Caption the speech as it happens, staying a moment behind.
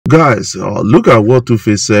Guys, look at what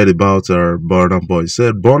Two-Face said about Burna Boy. He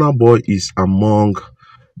said Burna Boy is among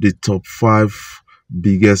the top five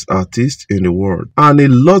biggest artists in the world, and a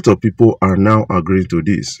lot of people are now agreeing to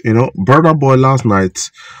this. Burna Boy last night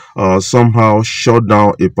somehow shut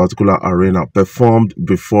down a particular arena, performed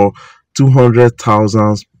before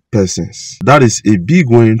 200,000 persons. That is a big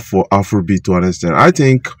win for Afrobeat to understand. I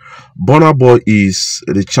think Burna Boy is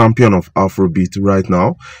the champion of Afrobeat right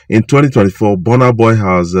now. In 2024, Burna Boy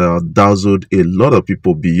has dazzled a lot of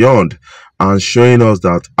people beyond and showing us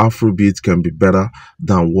that Afrobeat can be better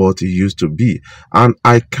than what it used to be. And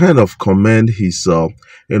I kind of commend his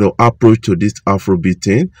approach to this Afrobeat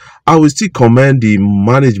thing. I will still commend the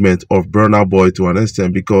management of Burna Boy to an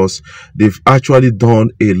extent, because they've actually done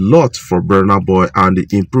a lot for Burna Boy and the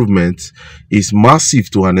improvement is massive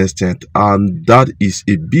to an extent, and that is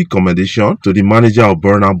a big commendation to the manager of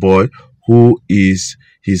Burna Boy, who is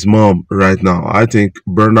his mom right now. I think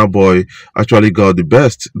Burna Boy actually got the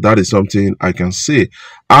best. That is something I can say.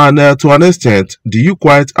 And to an extent, do you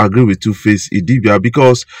quite agree with Two-Face Idibia?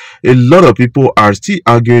 Because a lot of people are still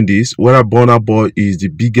arguing this, whether Burna Boy is the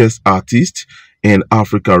biggest artist in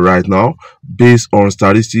Africa right now, based on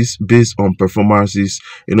statistics, based on performances,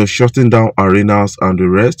 shutting down arenas and the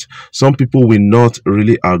rest. Some people will not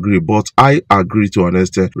really agree, but I agree to an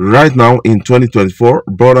extent. Right now in 2024,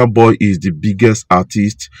 Burna Boy is the biggest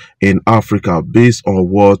artist in Africa based on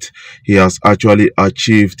what he has actually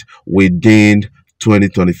achieved within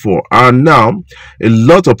 2024. And now a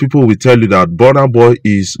lot of people will tell you that Burna Boy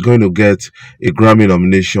is going to get a Grammy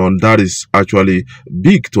nomination. That is actually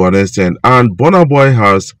big to an extent, and Burna Boy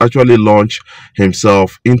has actually launched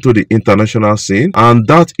himself into the international scene, and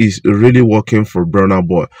that is really working for Burna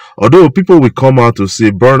Boy. Although people will come out to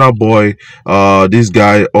say Burna Boy, this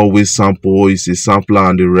guy always sample, is a sampler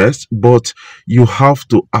and the rest, but you have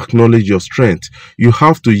to acknowledge your strength. You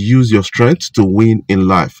have to use your strength to win in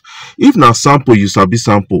life. If not sample, you sabi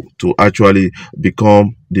sample to actually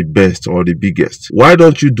become the best or the biggest. Why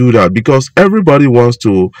don't you do that? Because everybody wants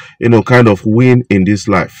to kind of win in this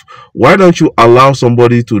life. Why don't you allow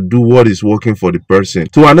somebody to do what is working for the person?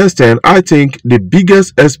 To an extent, I think the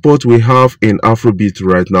biggest export we have in Afrobeat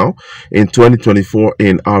right now in 2024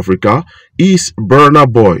 in Africa is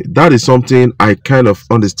Burna Boy. That is something I kind of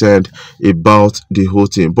understand about the whole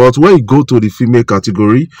thing. But when you go to the female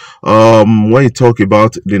category, when you talk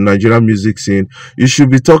about the Nigerian music scene, you should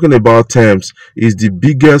be talking about Tems is the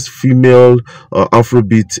biggest female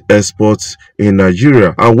Afrobeat exports in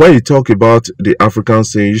Nigeria. And when you talk about the African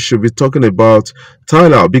scene, you should be talking about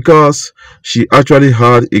Tyler, because she actually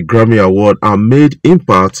had a Grammy Award and made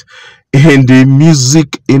impact in the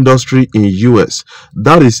music industry in US.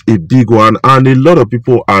 That is a big one, and a lot of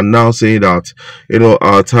people are now saying that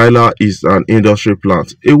Tyler is an industry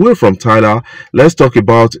plant. Away from Tyler, let's talk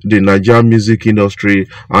about the Nigerian music industry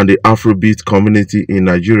and the Afrobeat community in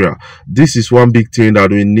Nigeria. This is one big thing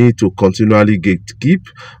that we need to continually keep,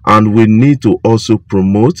 and we need to also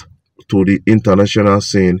promote to the international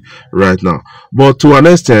scene right now. But to an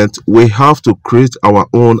extent, we have to create our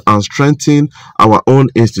own and strengthen our own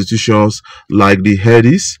institutions, like the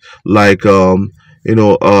Headies, like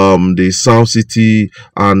the Sound City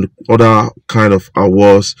and other kind of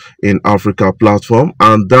awards in Africa platform,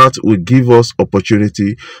 and that will give us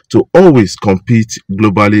opportunity to always compete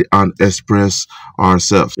globally and express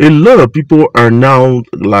ourselves. A lot of people are now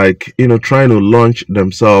trying to launch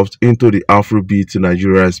themselves into the Afrobeat in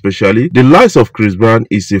Nigeria, especially the likes of Chris Brown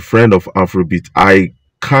is a friend of Afrobeat. I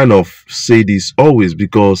kind of say this always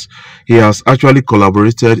because he has actually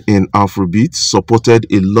collaborated in Afrobeat, supported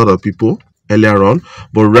a lot of people earlier on,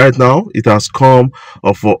 but right now it has come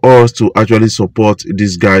for us to actually support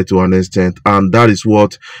this guy to an extent, and that is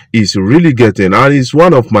what is really getting, and it's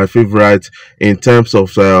one of my favorites in terms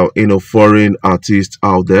of foreign artists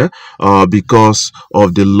out there, because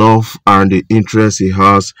of the love and the interest he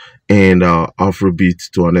has in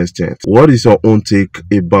Afrobeat to an extent. What is your own take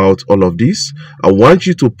about all of this? I want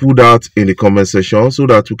you to put that in the comment section so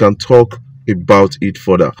that we can talk about it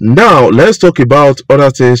further. Now let's talk about other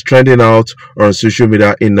things trending out on social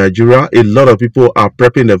media in Nigeria. A lot of people are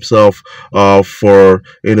prepping themselves for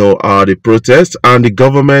the protest, and the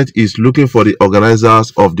government is looking for the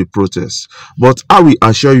organizers of the protest. But I will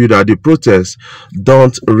assure you that the protests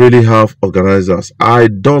don't really have organizers. I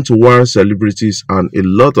don't want celebrities and a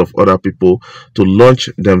lot of other people to launch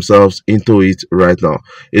themselves into it right now.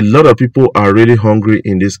 A lot of people are really hungry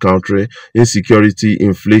in this country. Insecurity,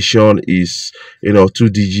 inflation is 2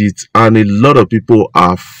 digits, and a lot of people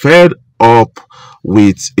are fed up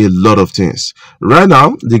with a lot of things. Right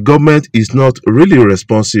now, the government is not really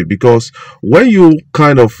responsive, because when you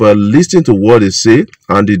kind of listen to what they say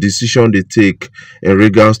and the decision they take in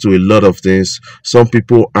regards to a lot of things, some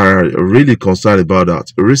people are really concerned about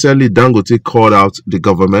that. Recently, Dangote called out the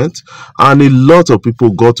government, and a lot of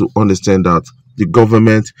people got to understand that the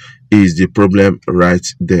government is the problem right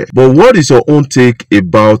there. But what is your own take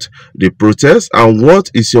about the protest, and what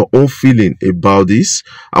is your own feeling about this?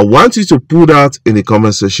 I want you to put that in the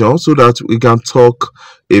comment section so that we can talk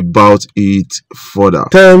about it further.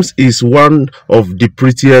 Tems is one of the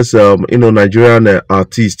prettiest Nigerian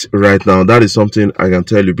artists right now. That is something I can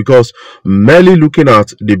tell you, because merely looking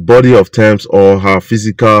at the body of Tems or her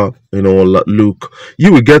physical look,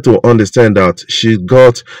 you will get to understand that she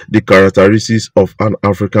got the characteristics of an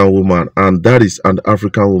African woman, and that is an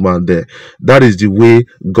African woman there. That is the way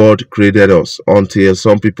God created us, until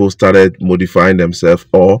some people started modifying themselves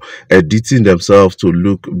or editing themselves to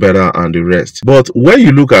look better and the rest. But when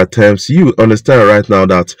you look at Tems, you understand right now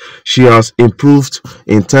that she has improved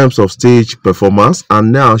in terms of stage performance,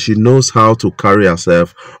 and now she knows how to carry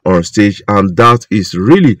herself on stage, and that is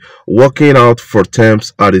really working out for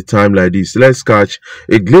Tems at a time like this. Let's catch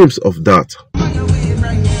a glimpse of that.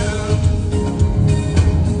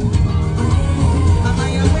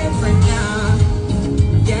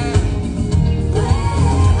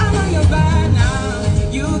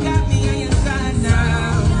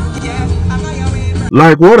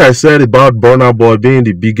 Like what I said about Burna Boy being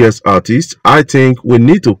the biggest artist, I think we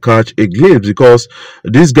need to catch a glimpse, because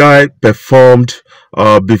this guy performed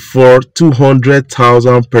before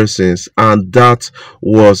 200,000 persons, and that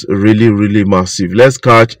was really massive. Let's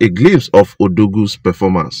catch a glimpse of Odogu's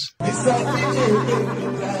performance.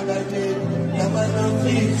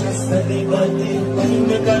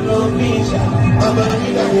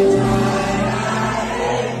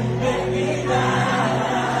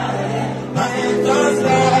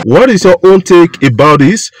 What is your own take about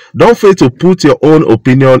this? Don't fail to put your own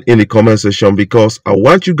opinion in the comment section, because I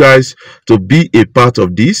want you guys to be a part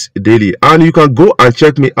of this daily. And you can go and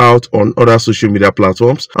check me out on other social media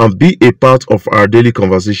platforms and be a part of our daily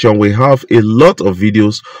conversation. We have a lot of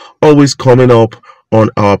videos always coming up on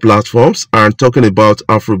our platforms and talking about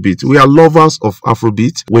Afrobeat. We are lovers of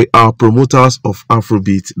Afrobeat. We are promoters of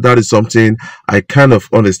Afrobeat. That is something I kind of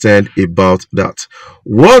understand about that.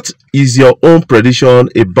 What is your own prediction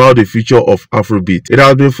about the future of Afrobeat? It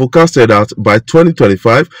has been forecasted that by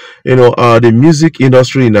 2025, the music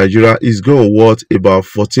industry in Nigeria is going to worth about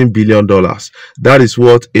 $14 billion. That is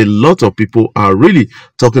what a lot of people are really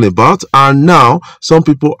talking about. And now some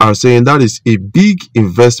people are saying that is a big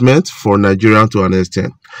investment for Nigeria to an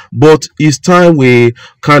extent. But it's time we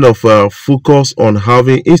kind of focus on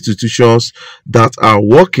having institutions that are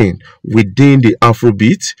working within the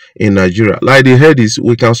Afrobeat in Nigeria. Like the Headies,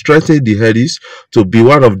 we can strengthen the Headies to be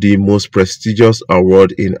one of the most prestigious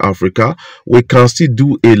awards in Africa. We can still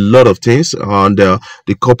do a lot of things on the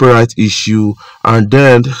copyright issue, and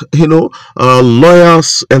then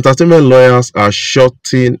lawyers, entertainment lawyers are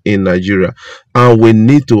shorting in Nigeria, and we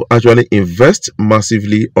need to actually invest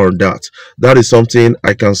massively on that. That is something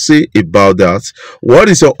I can say about that. What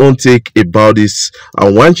is your own take about this?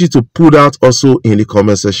 I want you to put that also in the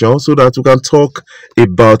comment section so that we can talk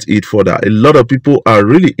about it further. A lot of people are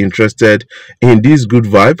really interested in this good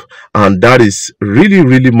vibe, and that is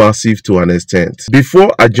really massive to an extent.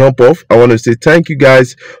 Before I jump off, I want to say thank you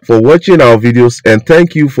guys for watching our videos, and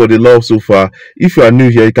thank you for the love so far. If you are new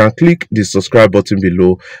here, you can click the subscribe button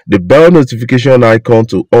below, the bell notification icon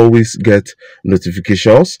to always get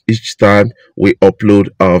notifications each time we upload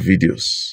our videos.